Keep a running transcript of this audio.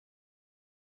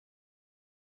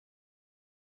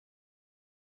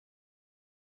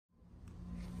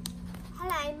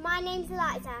my name's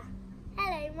Eliza.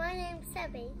 Hello, my name's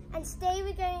Sebby. And today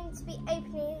we're going to be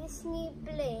opening this new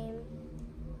Blume.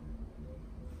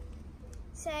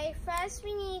 So first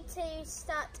we need to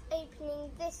start opening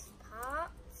this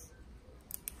part.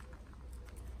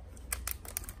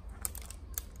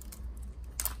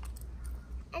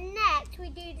 And next we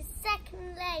do the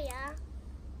second layer.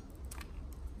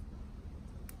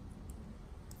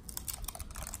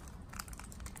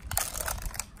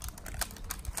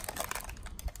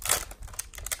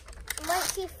 And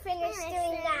once you've finished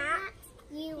doing that,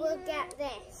 you will get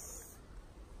this.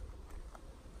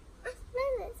 No,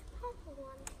 it's a purple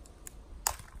one.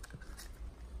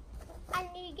 And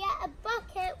you get a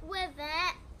bucket with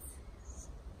it.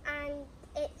 And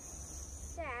it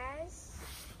says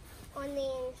on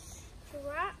the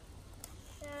instructions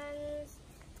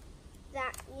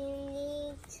that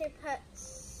you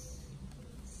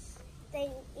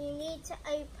need to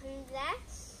open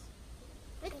this,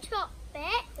 The top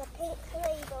bit. the pink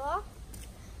label off,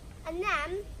 and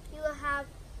then you will have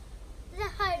The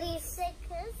home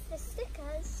stickers. the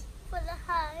stickers. For the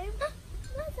home.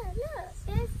 Mother, look,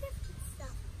 there's different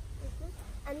stuff.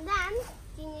 And then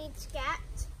you need to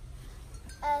get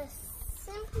a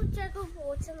simple jug of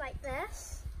water like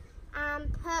this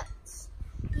and put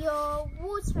your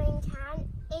watering can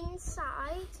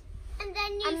inside. And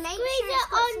then you And make squeeze sure it's it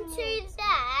got some onto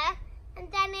there,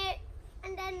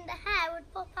 and then the hair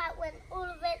would pop out when all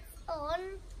of it's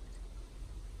on.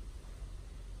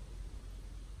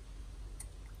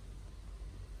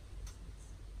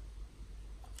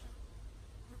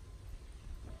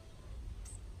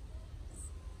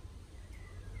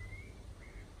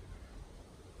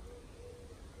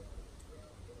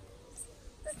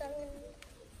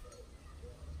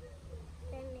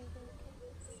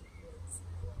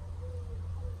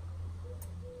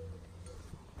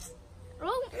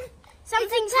 Oh,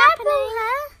 something's happening.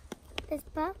 This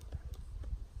bump.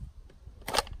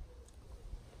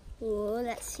 Oh,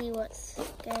 let's see what's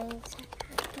going to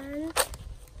happen.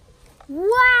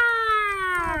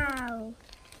 Wow!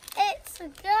 It's a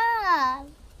girl.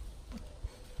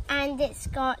 And it's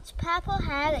got purple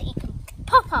hair that you can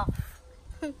pop off.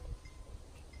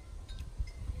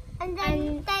 And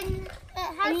then it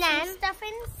has some stuff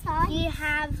inside. You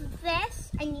have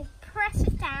this and you press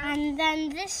it down. And then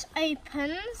this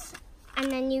opens.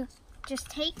 And then you just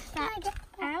take that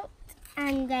out.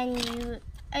 And then you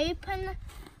open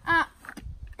up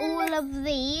all of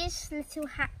these little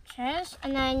hatches.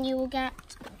 And then you will get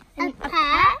A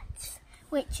pet.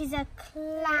 which is a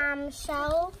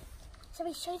clamshell. So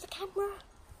we show the camera.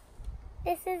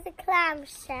 This is a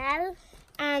clamshell.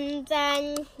 And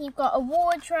then you've got a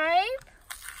wardrobe,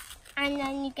 and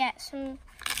then you get some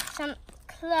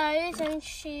clothes and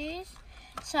shoes.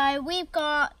 So we've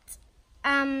got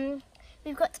a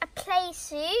play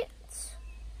suit,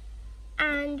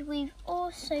 and we've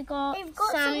also got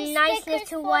some nice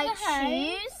little white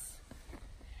shoes.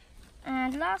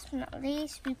 And last but not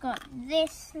least, we've got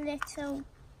this little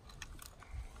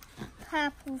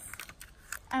purple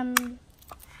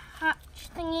hutch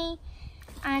thingy.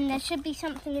 And there should be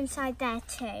something inside there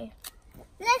too.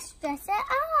 Let's dress it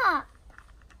up.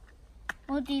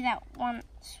 We'll do that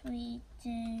once we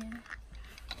do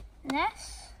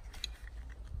this.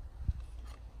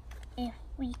 If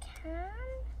we can.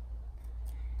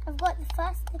 I've got the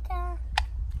first sticker.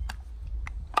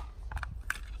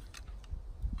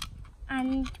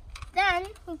 And then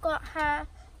we've got her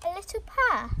a little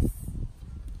purse.